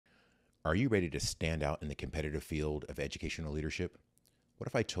Are you ready to stand out in the competitive field of educational leadership? What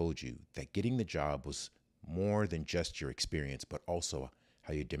if I told you that getting the job was more than just your experience, but also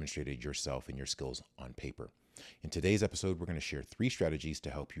how you demonstrated yourself and your skills on paper? In today's episode, we're going to share 3 strategies to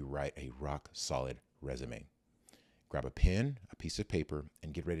help you write a rock solid resume. Grab a pen, a piece of paper,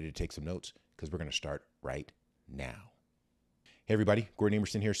 and get ready to take some notes because we're going to start right now. Hey everybody, Gordon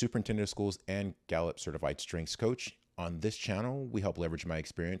Amerson here, Superintendent of Schools and Gallup Certified Strengths Coach. On this channel, we help leverage my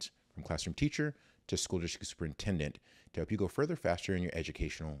experience from classroom teacher to school district superintendent to help you go further faster in your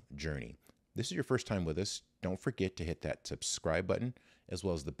educational journey. This is your first time with us. Don't forget to hit that subscribe button as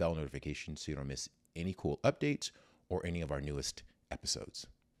well as the bell notification so you don't miss any cool updates or any of our newest episodes.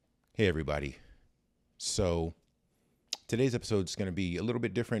 Hey everybody. So today's episode is going to be a little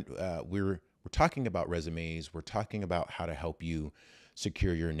bit different. We're talking about resumes. We're talking about how to help you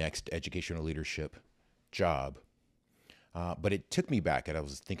secure your next educational leadership job. But it took me back, and I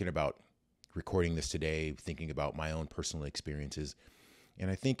was thinking about recording this today, thinking about my own personal experiences.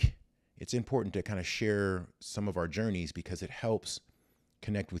 And I think it's important to kind of share some of our journeys because it helps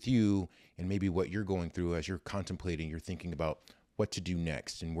connect with you and maybe what you're going through as you're contemplating, you're thinking about what to do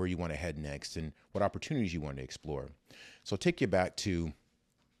next and where you want to head next and what opportunities you want to explore. So I'll take you back to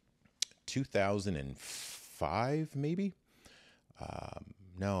 2005, maybe.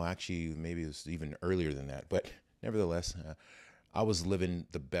 No, actually, maybe it was even earlier than that. But nevertheless, I was living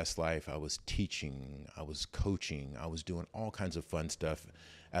the best life. I was teaching, I was coaching, I was doing all kinds of fun stuff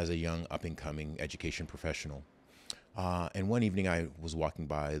as a young up-and-coming education professional. And one evening I was walking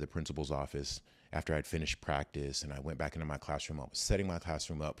by the principal's office after I'd finished practice, and I went back into my classroom. I was setting my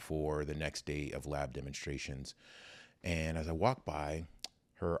classroom up for the next day of lab demonstrations. And as I walked by,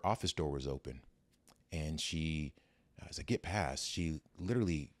 her office door was open. And she, as I get past, she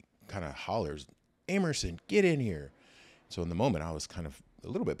literally kind of hollers, "Amerson, get in here." So in the moment, I was kind of a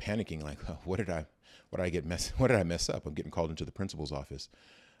little bit panicking, like, what did I mess up? I'm getting called into the principal's office.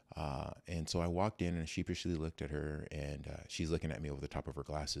 And so I walked in and sheepishly looked at her, and she's looking at me over the top of her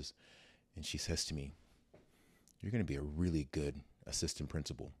glasses. And she says to me, "You're going to be a really good assistant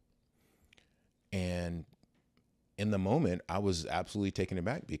principal." And in the moment, I was absolutely taken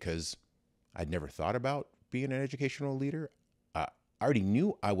aback because I'd never thought about being an educational leader. I already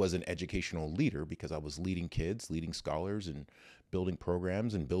knew I was an educational leader because I was leading kids, leading scholars, and building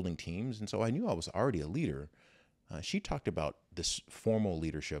programs and building teams. And so I knew I was already a leader. She talked about this formal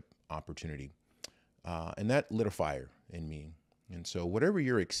leadership opportunity, and that lit a fire in me. And so whatever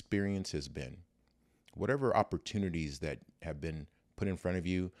your experience has been, whatever opportunities that have been put in front of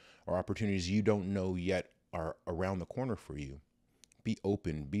you or opportunities you don't know yet are around the corner for you, be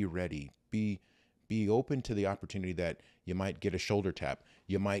open, be ready, be open to the opportunity that you might get a shoulder tap.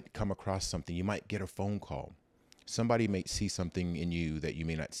 You might come across something. You might get a phone call. Somebody may see something in you that you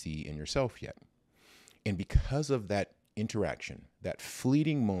may not see in yourself yet. And because of that interaction, that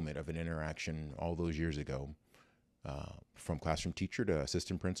fleeting moment of an interaction all those years ago, from classroom teacher to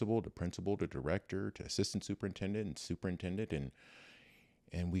assistant principal to director to assistant superintendent and superintendent,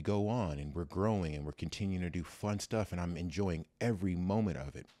 and we go on and we're growing and we're continuing to do fun stuff, and I'm enjoying every moment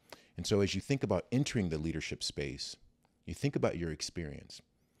of it. And so as you think about entering the leadership space, you think about your experience,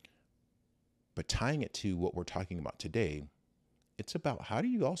 but tying it to what we're talking about today, it's about how do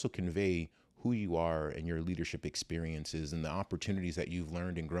you also convey who you are and your leadership experiences and the opportunities that you've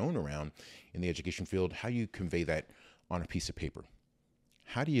learned and grown around in the education field, how you convey that on a piece of paper.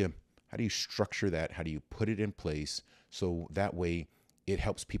 How do you structure that? How do you put it in place so that way it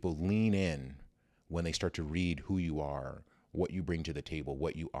helps people lean in when they start to read who you are, what you bring to the table,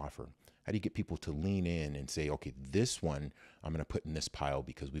 what you offer? How do you get people to lean in and say, okay, this one I'm going to put in this pile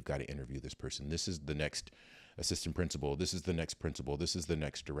because we've got to interview this person. This is the next assistant principal. This is the next principal. This is the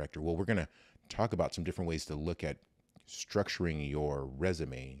next director. Well, we're going to talk about some different ways to look at structuring your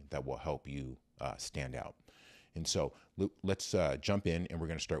resume that will help you stand out. And so let's jump in, and we're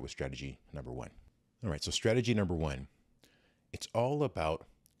going to start with strategy number 1. All right, so strategy number 1, it's all about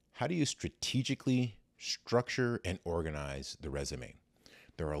how do you strategically structure and organize the resume.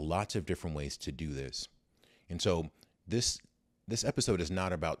 There are lots of different ways to do this. And so this episode is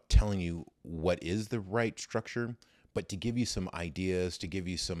not about telling you what is the right structure, but to give you some ideas, to give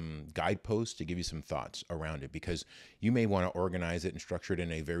you some guideposts, to give you some thoughts around it, because you may want to organize it and structure it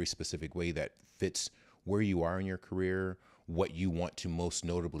in a very specific way that fits where you are in your career, what you want to most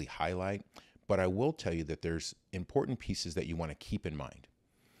notably highlight. But I will tell you that there's important pieces that you want to keep in mind.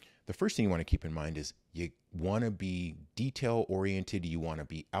 The first thing you want to keep in mind is you want to be detail oriented, you want to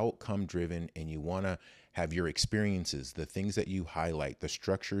be outcome driven, and you want to have your experiences, the things that you highlight, the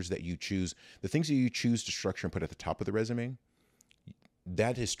structures that you choose, the things that you choose to structure and put at the top of the resume.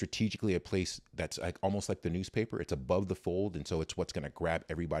 that is strategically a place that's like almost like the newspaper. It's above the fold. And so it's what's going to grab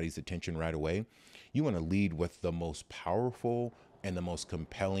everybody's attention right away. You want to lead with the most powerful and the most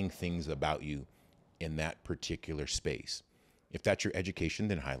compelling things about you in that particular space. If that's your education,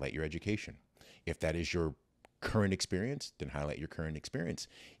 then highlight your education. If that is your current experience, then highlight your current experience.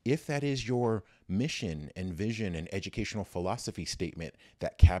 If that is your mission and vision and educational philosophy statement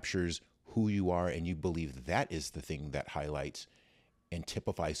that captures who you are and you believe that is the thing that highlights and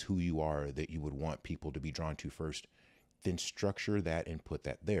typifies who you are that you would want people to be drawn to first, then structure that and put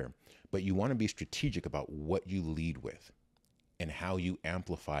that there. But you want to be strategic about what you lead with and how you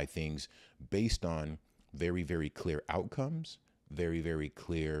amplify things based on very, very clear outcomes, very, very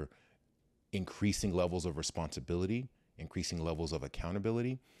clear increasing levels of responsibility, increasing levels of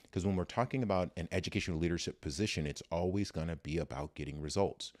accountability. Because when we're talking about an educational leadership position, it's always going to be about getting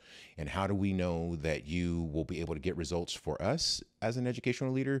results. And how do we know that you will be able to get results for us as an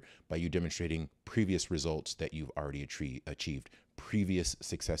educational leader? By you demonstrating previous results that you've already achieved, previous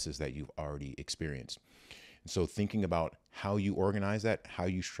successes that you've already experienced. And so thinking about how you organize that, how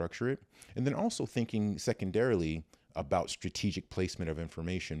you structure it, and then also thinking secondarily about strategic placement of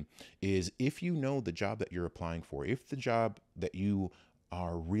information is if you know the job that you're applying for, if the job that you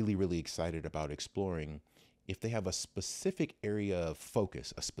are really, really excited about exploring, if they have a specific area of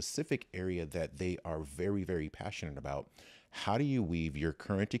focus, a specific area that they are very, very passionate about, how do you weave your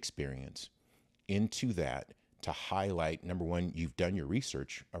current experience into that to highlight, number one, you've done your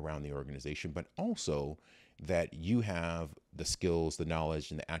research around the organization, but also that you have the skills, the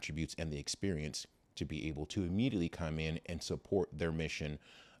knowledge, and the attributes and the experience to be able to immediately come in and support their mission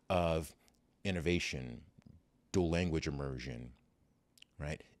of innovation, dual language immersion,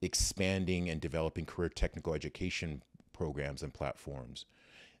 right? Expanding and developing career technical education programs and platforms.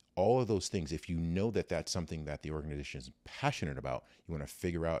 All of those things, if you know that that's something that the organization is passionate about, you want to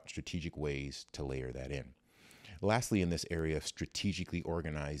figure out strategic ways to layer that in. Lastly, in this area of strategically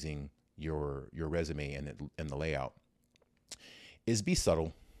organizing your resume and the layout is be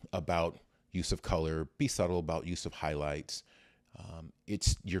subtle about use of color, be subtle about use of highlights.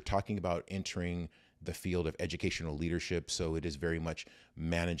 You're talking about entering the field of educational leadership, so it is very much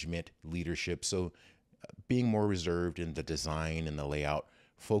management leadership. So being more reserved in the design and the layout,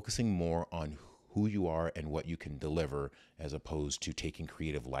 focusing more on who you are and what you can deliver, as opposed to taking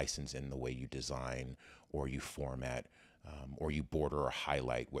creative license in the way you design or you format or you border or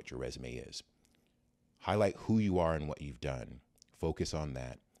highlight what your resume is. Highlight who you are and what you've done. Focus on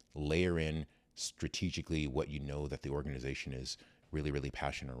that. Layer in strategically what you know that the organization is really, really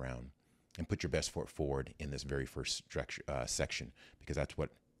passionate around, and put your best foot forward in this very first section, because that's what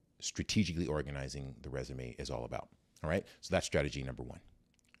strategically organizing the resume is all about. All right. So that's strategy number one.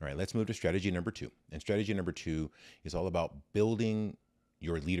 All right. Let's move to strategy number two. And strategy number two is all about building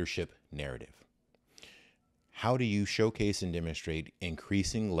your leadership narrative. How do you showcase and demonstrate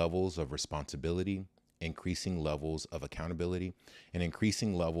increasing levels of responsibility, increasing levels of accountability, and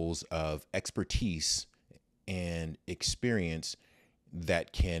increasing levels of expertise and experience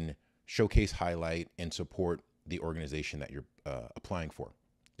that can showcase, highlight, and support the organization that you're applying for,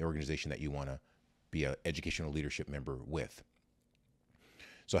 the organization that you want to be an educational leadership member with.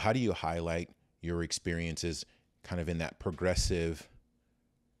 So how do you highlight your experiences kind of in that progressive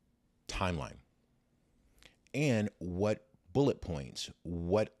timeline? And what bullet points,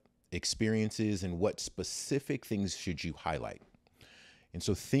 what experiences, and what specific things should you highlight? And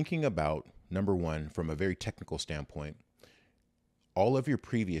so thinking about, number one, from a very technical standpoint, all of your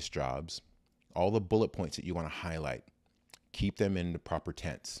previous jobs, all the bullet points that you want to highlight, keep them in the proper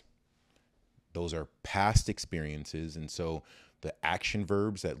tense. Those are past experiences. And so the action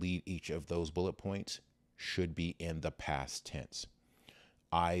verbs that lead each of those bullet points should be in the past tense.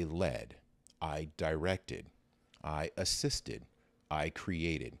 I led, I directed, I assisted, I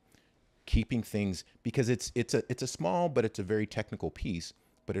created. Keeping things, because it's a small, but it's a very technical piece,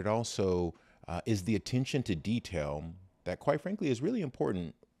 but it also is the attention to detail that, quite frankly, is really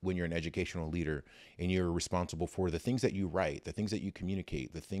important when you're an educational leader and you're responsible for the things that you write, the things that you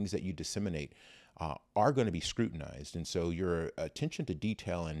communicate, the things that you disseminate are going to be scrutinized. And so your attention to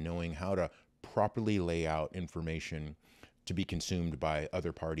detail and knowing how to properly lay out information to be consumed by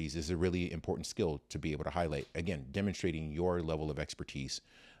other parties is a really important skill to be able to highlight. Again, demonstrating your level of expertise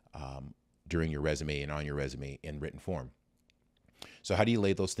during your resume and on your resume in written form. So how do you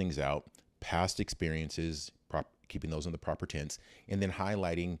lay those things out? Past experiences, keeping those in the proper tense, and then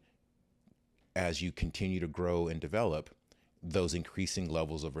highlighting as you continue to grow and develop those increasing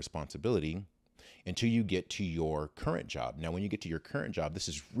levels of responsibility until you get to your current job. Now, when you get to your current job, this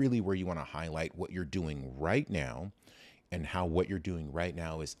is really where you want to highlight what you're doing right now and how what you're doing right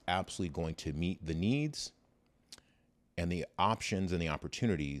now is absolutely going to meet the needs and the options and the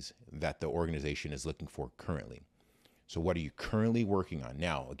opportunities that the organization is looking for currently. So what are you currently working on?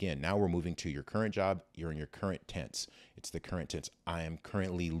 Now, again, now we're moving to your current job. You're in your current tense. It's the current tense. I am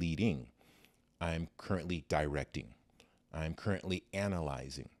currently leading. I am currently directing. I am currently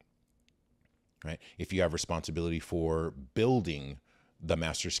analyzing, right? If you have responsibility for building the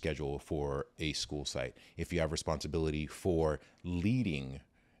master schedule for a school site, if you have responsibility for leading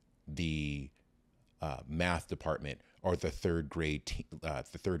the math department or the third grade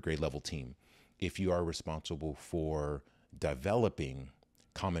level team, if you are responsible for developing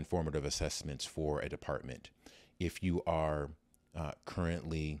common formative assessments for a department, if you are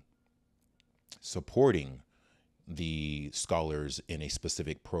currently supporting the scholars in a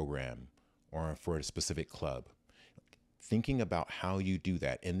specific program or for a specific club, thinking about how you do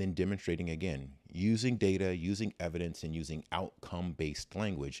that and then demonstrating again, using data, using evidence, and using outcome-based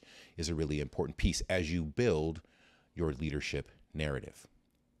language is a really important piece as you build your leadership narrative.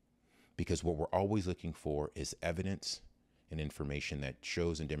 Because what we're always looking for is evidence and information that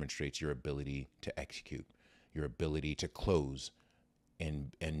shows and demonstrates your ability to execute, your ability to close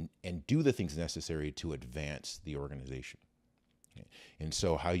and do the things necessary to advance the organization. Okay. And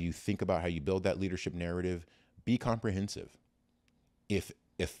so how you think about how you build that leadership narrative, be comprehensive. If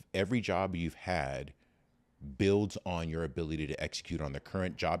every job you've had builds on your ability to execute on the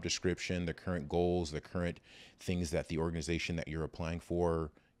current job description, the current goals, the current things that the organization that you're applying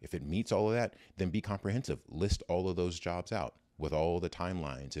for, if it meets all of that, then be comprehensive. List all of those jobs out with all the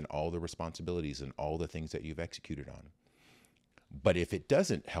timelines and all the responsibilities and all the things that you've executed on. But if it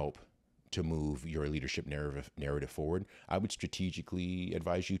doesn't help to move your leadership narrative forward, I would strategically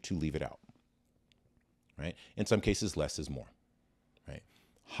advise you to leave it out, right? In some cases, less is more, right?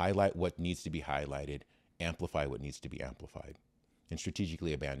 Highlight what needs to be highlighted, amplify what needs to be amplified, and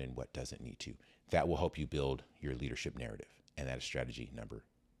strategically abandon what doesn't need to. That will help you build your leadership narrative. And that is strategy number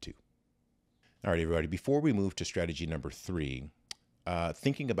 2. All right, everybody, before we move to strategy number 3,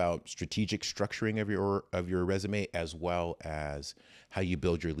 thinking about strategic structuring of your resume, as well as how you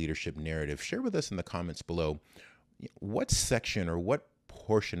build your leadership narrative, share with us in the comments below what section or what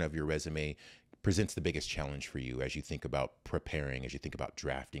portion of your resume presents the biggest challenge for you as you think about preparing, as you think about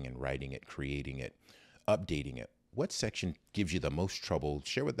drafting and writing it, creating it, updating it. What section gives you the most trouble?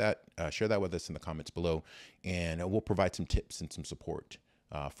 Share that with us in the comments below, and we'll provide some tips and some support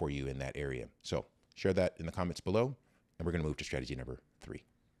for you in that area. So share that in the comments below, and we're going to move to strategy number 3.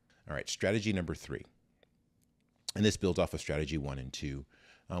 All right, strategy number 3. And this builds off of strategy 1 and 2.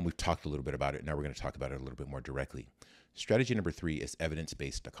 We've talked a little bit about it. Now we're going to talk about it a little bit more directly. Strategy number 3 is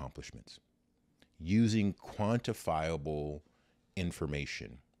evidence-based accomplishments. Using quantifiable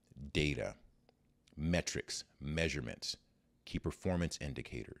information, data, metrics, measurements, key performance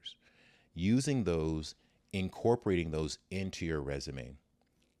indicators. Using those, incorporating those into your resume,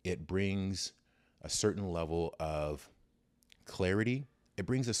 it brings a certain level of clarity. It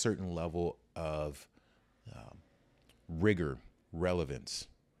brings a certain level of rigor, relevance.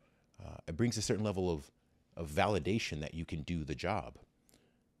 It brings a certain level of validation that you can do the job.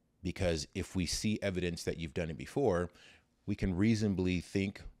 Because if we see evidence that you've done it before, we can reasonably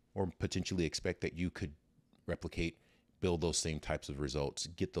think or potentially expect that you could replicate, build those same types of results,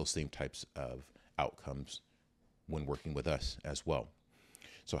 get those same types of outcomes when working with us as well.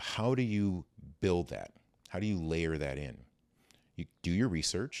 So how do you build that? How do you layer that in? You do your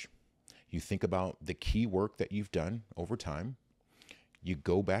research. You think about the key work that you've done over time. You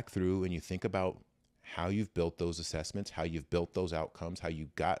go back through and you think about how you've built those assessments, how you've built those outcomes, how you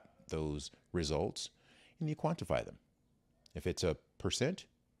got those results, and you quantify them. If it's a percent,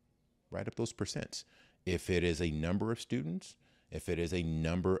 write up those percents. If it is a number of students, if it is a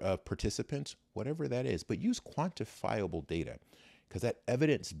number of participants, whatever that is, but use quantifiable data, because that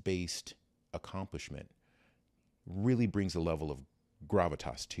evidence-based accomplishment really brings a level of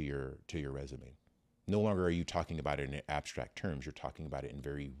gravitas to your resume. No longer are you talking about it in abstract terms. You're talking about it in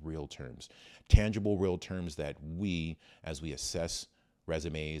very real terms, tangible, real terms that we, as we assess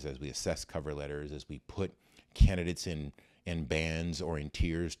resumes, as we assess cover letters, as we put candidates in bands or in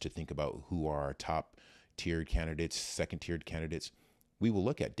tiers to think about who are our top tiered candidates, second tiered candidates, we will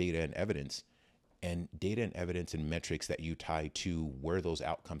look at data and evidence and metrics that you tie to where those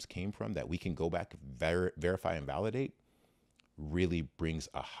outcomes came from that we can go back, verify and validate, really brings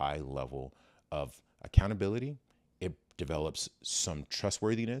a high level of accountability. It develops some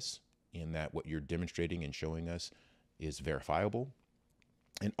trustworthiness in that what you're demonstrating and showing us is verifiable.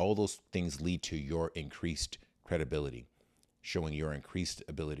 And all those things lead to your increased credibility, showing your increased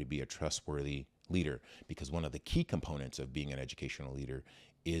ability to be a trustworthy leader, because one of the key components of being an educational leader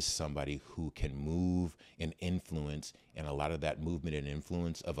is somebody who can move and influence. And a lot of that movement and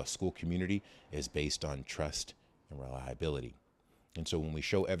influence of a school community is based on trust and reliability. And so when we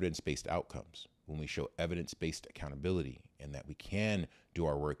show evidence-based outcomes, when we show evidence-based accountability, and that we can do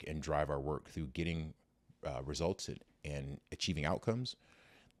our work and drive our work through getting results and achieving outcomes,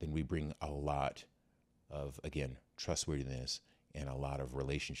 then we bring a lot of, again, trustworthiness and a lot of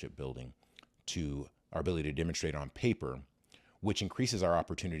relationship building to our ability to demonstrate on paper, which increases our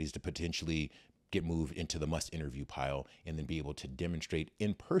opportunities to potentially get moved into the must interview pile, and then be able to demonstrate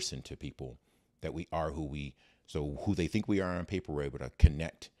in person to people that we are who they think we are on paper. We're able to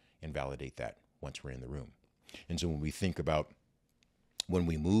connect and validate that once we're in the room. And so when we think about when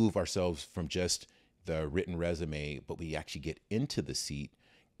we move ourselves from just the written resume, but we actually get into the seat,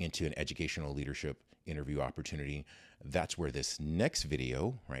 into an educational leadership interview opportunity, that's where this next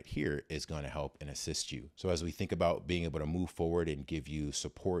video right here is going to help and assist you. So as we think about being able to move forward and give you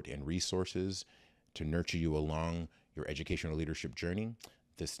support and resources to nurture you along your educational leadership journey,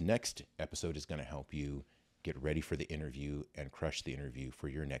 this next episode is going to help you get ready for the interview and crush the interview for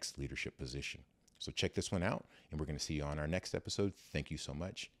your next leadership position. So check this one out, and we're going to see you on our next episode. Thank you so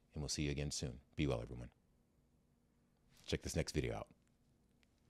much, and we'll see you again soon. Be well, everyone. Check this next video out.